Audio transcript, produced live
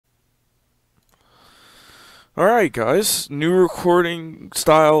Alright, guys. New recording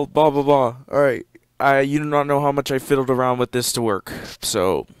style, blah blah blah. Alright. You do not know how much I fiddled around with this to work.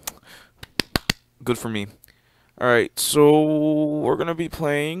 So, good for me. Alright, so we're gonna be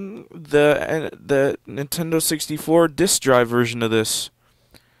playing the Nintendo 64 disk drive version of this.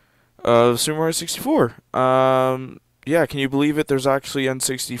 Of Super Mario 64. Yeah, can you believe it? There's actually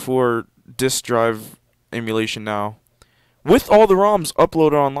N64 disk drive emulation now. With all the ROMs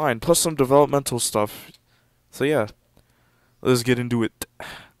uploaded online, plus some developmental stuff. So yeah. Let's get into it.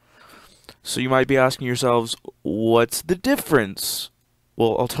 So you might be asking yourselves, what's the difference?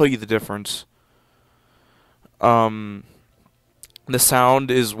 Well, I'll tell you the difference. Um, the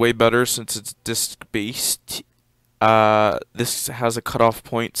sound is way better since it's disc-based. This has a cutoff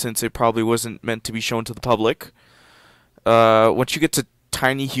point since it probably wasn't meant to be shown to the public. Once you get to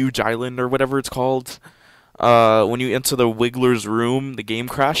Tiny Huge Island or whatever it's called, when you enter the Wiggler's room, the game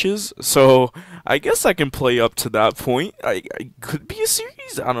crashes. So I guess I can play up to that point. I could be a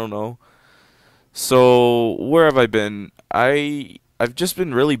series. I don't know. So where have I been? I've just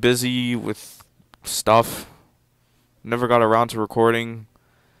been really busy with stuff. Never got around to recording.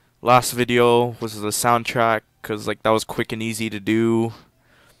 Last video was the soundtrack because like that was quick and easy to do.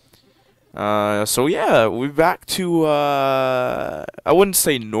 So yeah, we're back to I wouldn't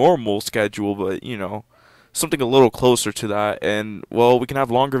say normal schedule, but you know, something a little closer to that. And well, we can have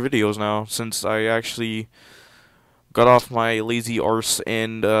longer videos now since I actually got off my lazy arse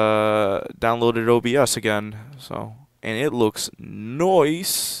and downloaded OBS again. So, and it looks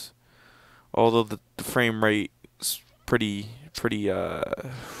nice. Although the frame rate is pretty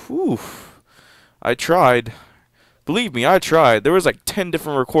whew. I tried. Believe me, I tried. There was like 10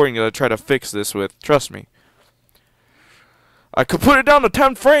 different recordings that I tried to fix this with. Trust me. I could put it down to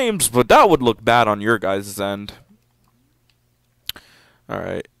 10 frames, but that would look bad on your guys' end.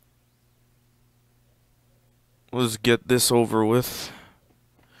 Alright. Let's get this over with.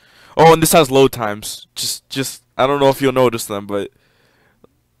 Oh, and this has load times. Just I don't know if you'll notice them, but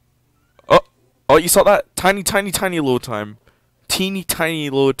oh, oh, you saw that tiny load time, teeny tiny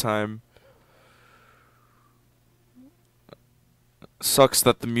load time. Sucks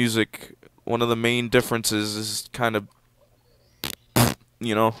that the music, one of the main differences, is kind of,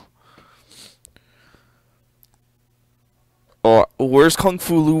 you know. Oh, where's Kung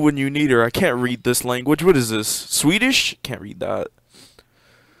Fu Lu when you need her? I can't read this language. What is this? Swedish? Can't read that.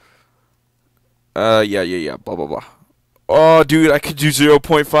 Yeah. Blah, blah, blah. Oh, dude, I could do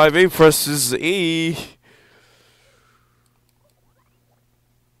 0.58 presses A.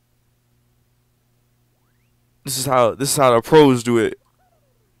 This is how the pros do it.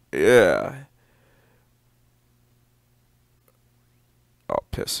 Yeah. Oh,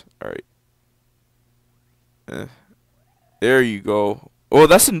 piss. All right. Eh. There you go. Oh,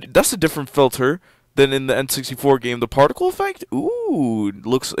 that's a different filter than in the N64 game. The particle effect. Ooh, it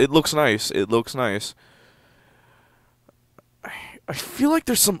looks nice. It looks nice. I feel like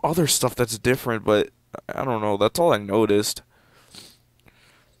there's some other stuff that's different, but I don't know. That's all I noticed.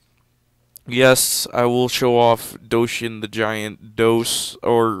 Yes, I will show off Doshin the Giant Dose,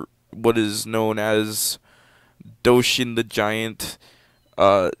 or what is known as Doshin the Giant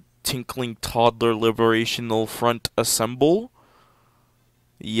Tinkling Toddler Liberational Front Assemble.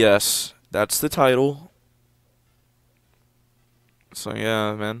 Yes, that's the title. So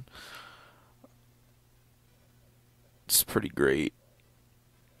yeah, man. It's pretty great.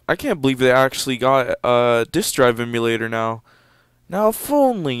 I can't believe they actually got a disk drive emulator now. Now, if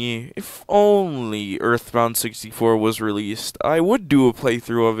only Earthbound 64 was released, I would do a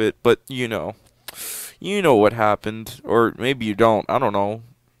playthrough of it, but you know what happened. Or maybe you don't, I don't know.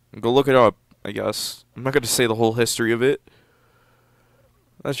 Go look it up, I guess. I'm not going to say the whole history of it.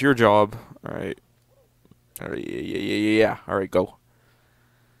 That's your job. Alright. Alright, yeah. Alright, go.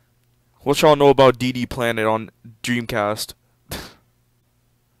 What y'all know about DD Planet on Dreamcast?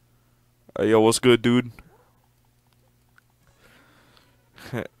 Yo, what's good, dude?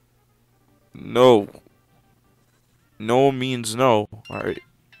 No. No means no. Alright.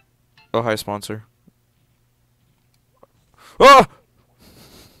 Oh, hi, sponsor. Ah!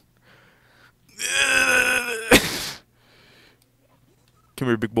 Come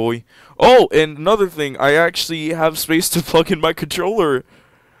here, big boy. Oh, and another thing. I actually have space to plug in my controller.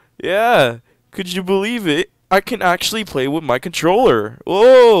 Yeah. Could you believe it? I can actually play with my controller.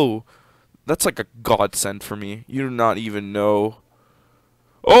 Whoa. That's like a godsend for me. You do not even know.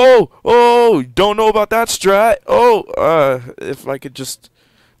 Oh, don't know about that strat. Oh, if I could just...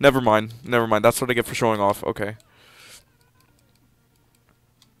 Never mind. That's what I get for showing off. Okay.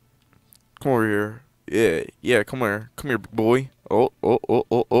 Come over here. Yeah, come here. Come here, big boy. Oh.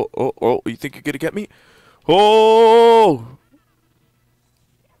 You think you're gonna get me? Oh!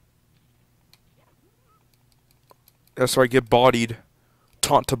 That's why I get bodied.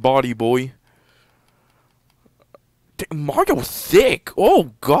 Taunt to body, boy. Mario thick.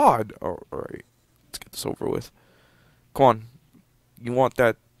 Oh God. Oh, all right, let's get this over with. Come on. You want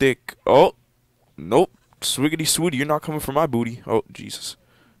that thick? Oh, nope. Swiggity swooty. You're not coming for my booty. Oh Jesus.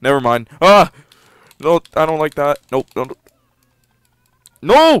 Never mind. Ah. No, I don't like that. Nope. No.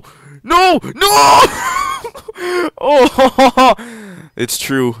 No. No. No. Oh. It's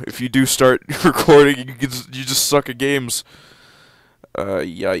true. If you do start recording, you just suck at games.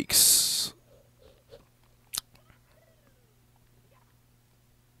 Yikes.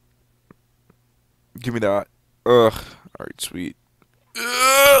 Give me that. Ugh. Alright, sweet.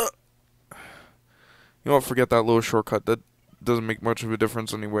 Ugh. You don't forget that little shortcut. That doesn't make much of a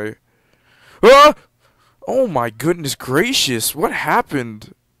difference anyway. Ah! Oh my goodness gracious. What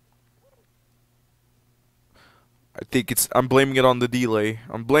happened? I think I'm blaming it on the delay.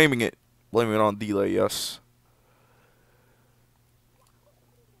 I'm blaming it. Blaming it on delay, yes.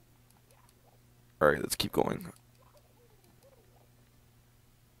 Alright, let's keep going.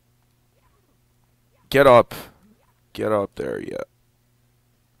 Get up. Get up there, yeah.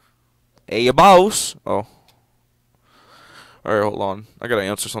 Hey, you boss. Oh. Alright, hold on. I gotta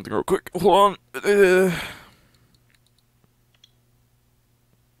answer something real quick. Hold on.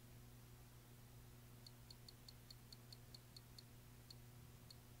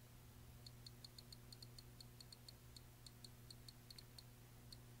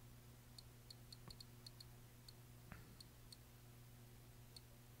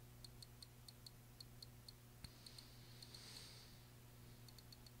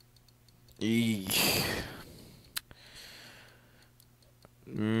 Eek.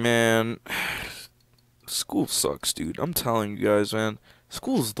 Man, school sucks, dude. I'm telling you guys, man.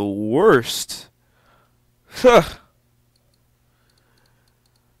 School's the worst. Huh.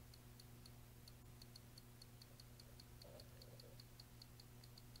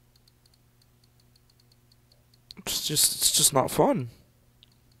 It's just not fun.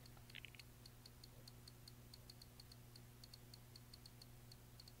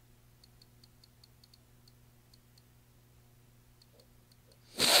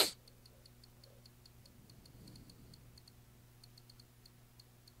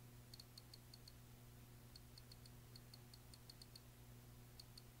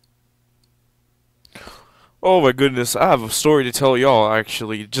 Oh my goodness, I have a story to tell y'all,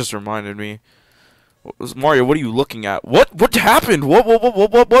 actually. It just reminded me. Mario, what are you looking at? What happened? What? No,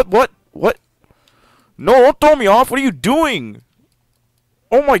 don't throw me off. What are you doing?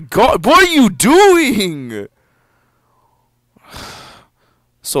 Oh my God, what are you doing?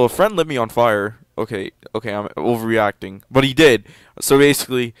 So a friend lit me on fire. Okay, I'm overreacting. But he did. So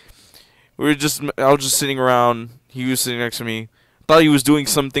basically, I was just sitting around. He was sitting next to me. Thought he was doing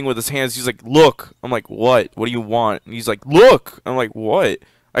something with his hands. He's like, "Look." I'm like, "What? What do you want?" And he's like, "Look." I'm like, "What?"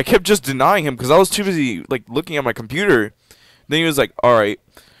 I kept just denying him because I was too busy like looking at my computer. Then he was like, "All right."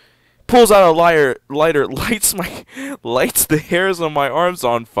 Pulls out a lighter, lights the hairs on my arms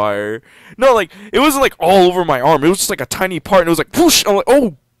on fire. No, like it wasn't like all over my arm. It was just like a tiny part, and it was like whoosh. I'm like,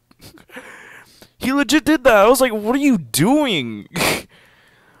 "Oh." He legit did that. I was like, "What are you doing?" It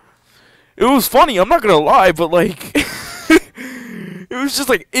was funny. I'm not gonna lie, but like. It was just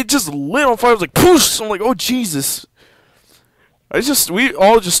like, it just lit on fire. I was like, poosh! I'm like, oh, Jesus. We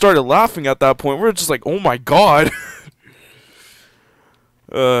all just started laughing at that point. We were just like, oh my God.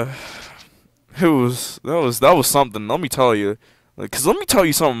 That was something. Let me tell you. Like, 'cause let me tell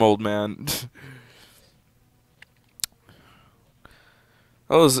you something, old man.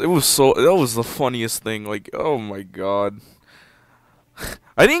 That was the funniest thing. Like, oh my God.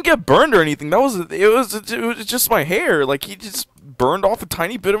 I didn't get burned or anything. It was just my hair. Like he just burned off a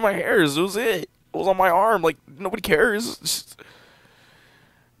tiny bit of my hairs. It was it. It was on my arm. Like nobody cares.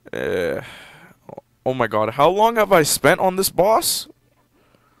 Oh my God. How long have I spent on this boss?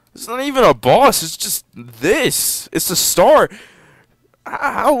 It's not even a boss. It's just this. It's the star.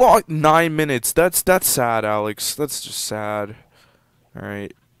 How long? 9 minutes. That's sad, Alex. That's just sad. All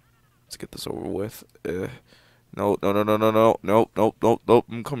right. Let's get this over with. No. Nope.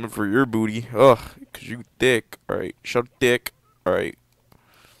 I'm coming for your booty. Ugh, 'cause you thick. Alright, shut dick. Alright.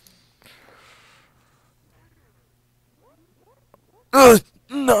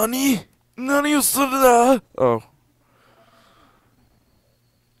 Nani? Nani usada? Oh.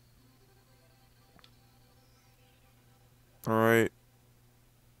 Alright.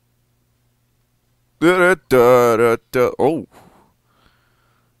 Oh.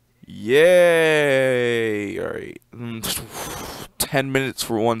 Yay! Alright. 10 minutes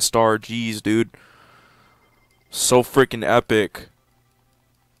for 1 star. Jeez, dude. So freaking epic.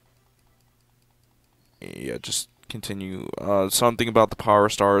 Yeah, just continue. Something about the Power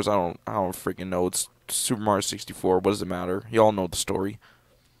Stars. I don't freaking know. It's Super Mario 64. What does it matter? Y'all know the story.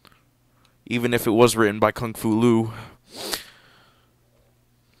 Even if it was written by Kung Fu Lu.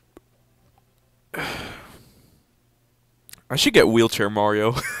 I should get Wheelchair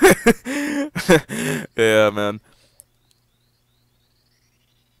Mario. Yeah, man.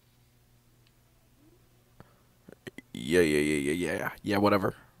 Yeah,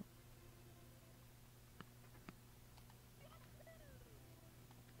 whatever.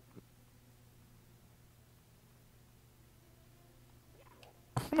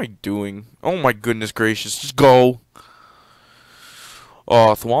 What am I doing? Oh my goodness gracious, just go.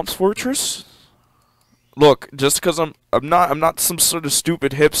 Thwomp's Fortress? Look, just because I'm not some sort of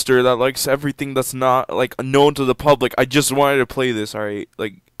stupid hipster that likes everything that's not like known to the public. I just wanted to play this, alright?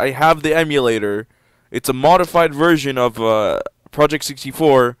 Like I have the emulator. It's a modified version of Project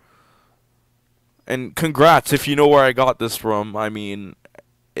 64. And congrats if you know where I got this from. I mean,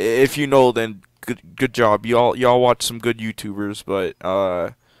 if you know, then good job. Y'all watch some good YouTubers, but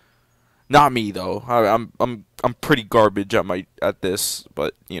not me though. I'm pretty garbage at this,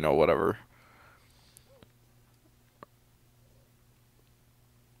 but you know, whatever.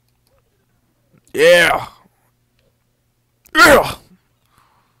 Yeah. Yeah.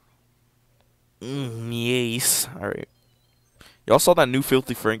 Yes. All right. Y'all saw that new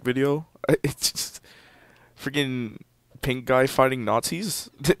Filthy Frank video? It's just freaking pink guy fighting Nazis.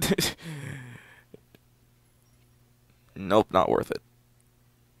 Nope, not worth it.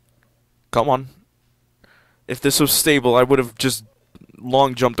 Come on. If this was stable, I would have just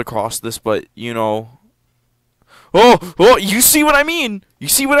long jumped across this, but you know. Oh, you see what I mean? You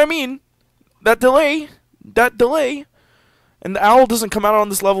see what I mean? That delay, and the owl doesn't come out on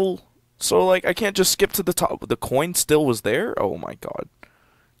this level, so like I can't just skip to the top. The coin still was there. Oh my god.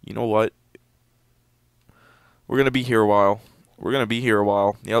 You know what? We're gonna be here a while. We're gonna be here a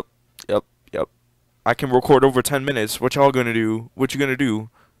while. Yep. I can record over 10 minutes. What y'all gonna do? What you gonna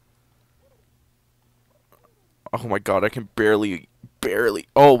do? Oh my god, I can barely.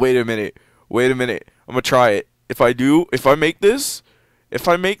 Oh, wait a minute. I'm gonna try it. If I make this,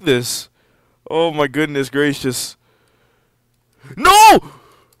 oh my goodness gracious. No!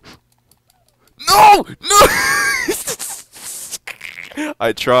 No!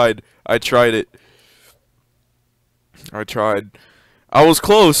 I tried it. I was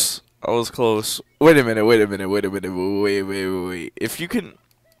close. Wait a minute. Wait. If you can.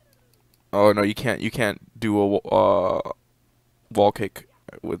 Oh no, you can't. You can't do a wall kick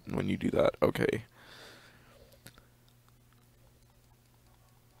when you do that. Okay.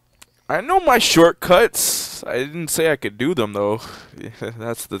 I know my shortcuts. I didn't say I could do them though.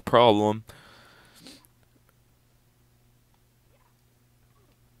 That's the problem.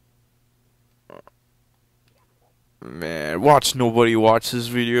 Man, nobody watch this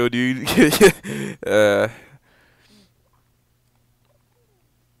video, dude.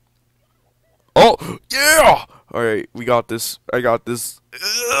 Oh, yeah! Alright, we got this. I got this.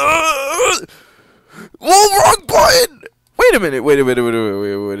 Oh, wrong button! Wait a minute. Wait a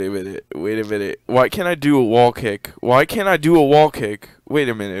minute. Why can't I do a wall kick? Wait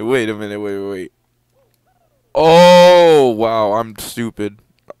a minute. Wait. Oh, wow, I'm stupid.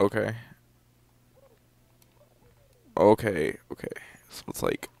 Okay. So it's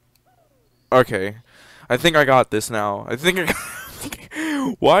like, okay. I think I got this now.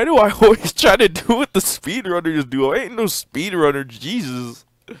 Why do I always try to do what the speedrunners do? I ain't no speedrunner, Jesus.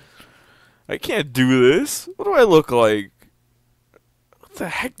 I can't do this. What do I look like? What the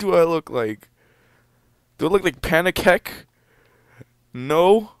heck do I look like? Do I look like Panicek?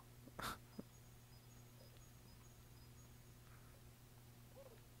 No?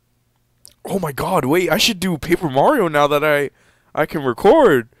 Oh my god, wait, I should do Paper Mario now that I can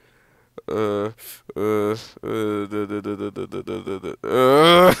record. Uh, uh,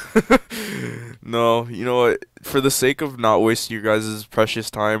 No, you know what? For the sake of not wasting your guys'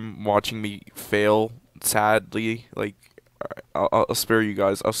 precious time watching me fail sadly, like, I'll spare you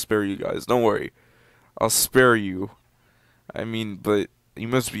guys. Don't worry. I'll spare you. I mean, but you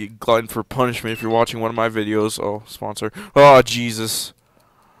must be a glutton for punishment if you're watching one of my videos. Oh, sponsor. Oh, Jesus.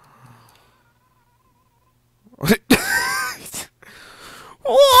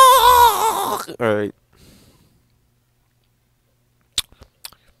 Alright.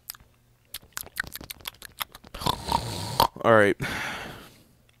 Alright.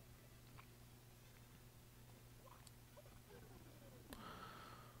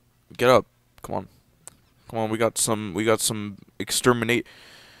 Get up. Come on, we got some exterminate.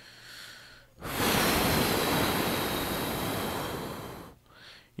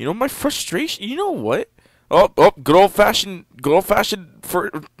 You know my frustration. You know what? Good old fashioned.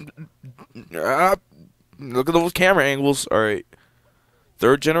 For look at those camera angles. All right,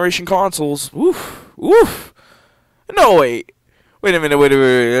 third generation consoles. Woof, woof. No wait a minute. Wait.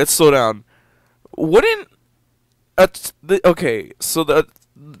 Let's slow down. Wouldn't okay? So the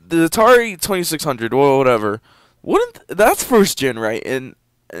Atari 2600, or whatever. Wouldn't that's first gen, right? And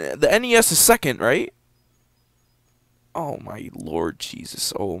the NES is second, right? Oh my Lord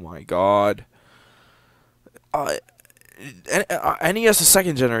Jesus! Oh my God! Uh, NES is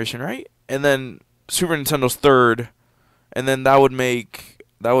second generation, right? And then Super Nintendo's third, and then that would make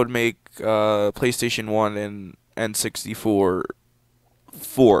PlayStation 1 and N64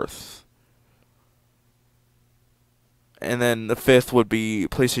 fourth, and then the fifth would be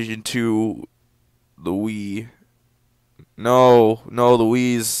PlayStation 2, the Wii. No, the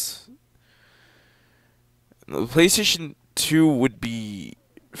Wii's. The PlayStation 2 would be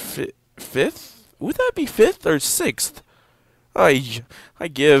fifth? Would that be fifth or sixth? I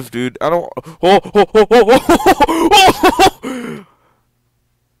give, dude. I don't. Oh.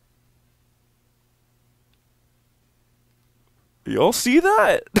 Y'all see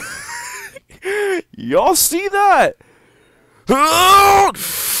that? Y'all see that?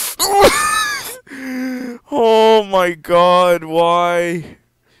 Oh my God! Why?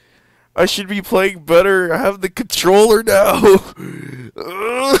 I should be playing better. I have the controller now.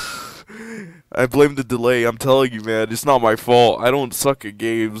 I blame the delay. I'm telling you, man. It's not my fault. I don't suck at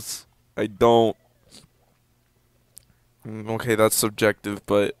games. I don't. Okay, that's subjective,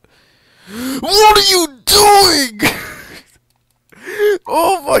 but... What are you doing?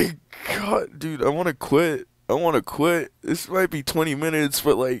 Oh my God. Dude, I want to quit. I want to quit. This might be 20 minutes,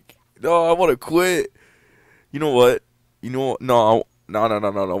 but like... No, I want to quit. You know what? You know what? No.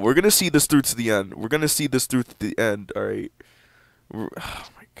 No. We're gonna see this through to the end. We're gonna see this through to the end. All right. Oh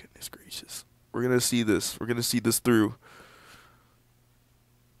my goodness gracious. We're gonna see this. We're gonna see this through.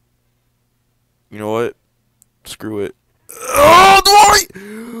 You know what? Screw it.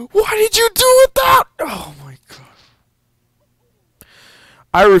 Oh, why did you do it that? Oh my God.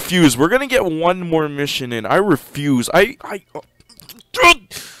 I refuse. We're gonna get one more mission in. I refuse.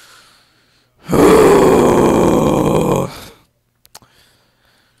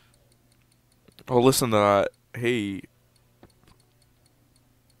 Oh, listen to that. Hey.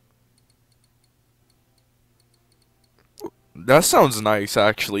 That sounds nice,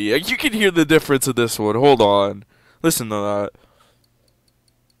 actually. You can hear the difference in this one. Hold on. Listen to that.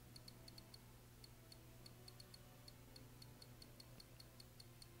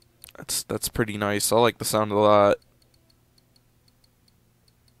 That's pretty nice. I like the sound of that.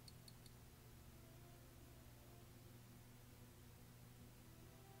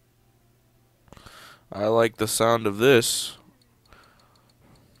 I like the sound of this.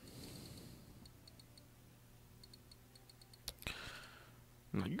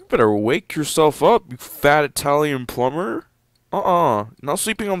 You better wake yourself up, you fat Italian plumber. Not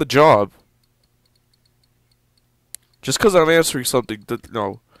sleeping on the job. Just because I'm answering something,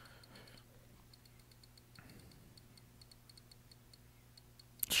 no.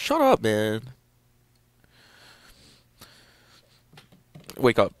 Shut up, man.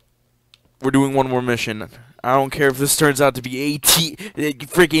 Wake up. We're doing one more mission. I don't care if this turns out to be 18,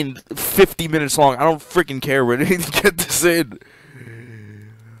 freaking 50 minutes long. I don't freaking care. We're going to get this in.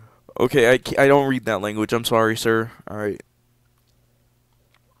 Okay, I don't read that language. I'm sorry, sir. Alright.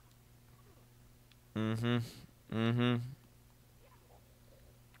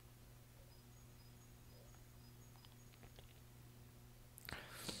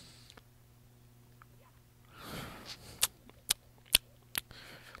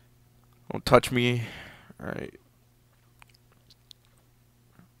 Don't touch me. Alright.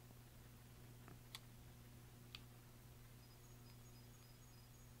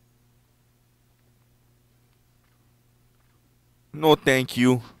 No, thank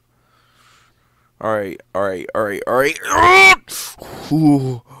you. Alright.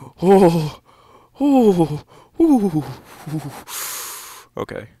 Ooh.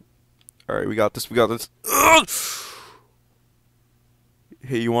 Okay. Alright, we got this.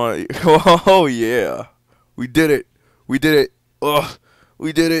 Hey, you want? Oh yeah, we did it. We did it.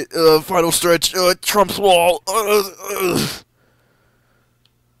 We did it. Final stretch. Trump's wall.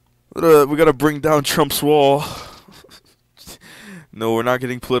 We gotta bring down Trump's wall. No, we're not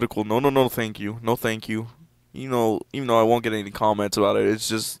getting political. No, thank you. No, thank you. You know, even though I won't get any comments about it, it's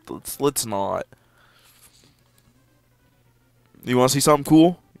just let's not. You want to see something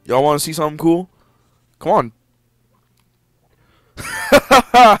cool? Y'all want to see something cool? Come on.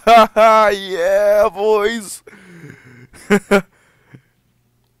 Yeah, boys.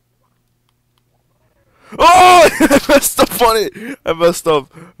 Oh! I messed up on it! I messed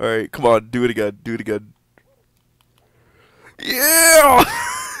up. Alright, come on, do it again. Do it again. Yeah!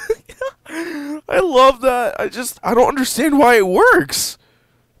 I love that. I don't understand why it works.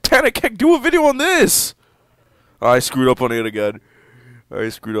 Panic Heck, do a video on this. I screwed up on it again. I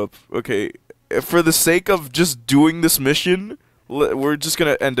screwed up. Okay, for the sake of just doing this mission, we're just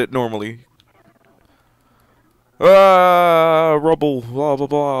gonna end it normally. Rubble, blah blah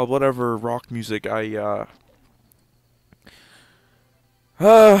blah, whatever, rock music. Just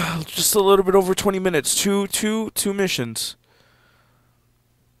a little bit over 20 minutes. Two missions.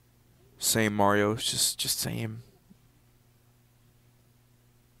 Same Mario, just same.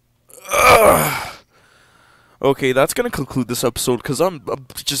 Ugh. Okay, that's gonna conclude this episode because I'm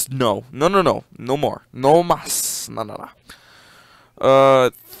just no more, no mas, no. I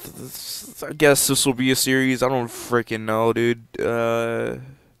guess this will be a series. I don't freaking know, dude.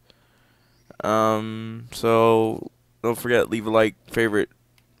 So don't forget, leave a like, favorite,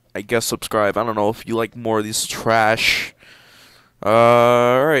 I guess subscribe. I don't know if you like more of these trash.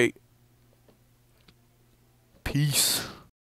 Alright. Peace.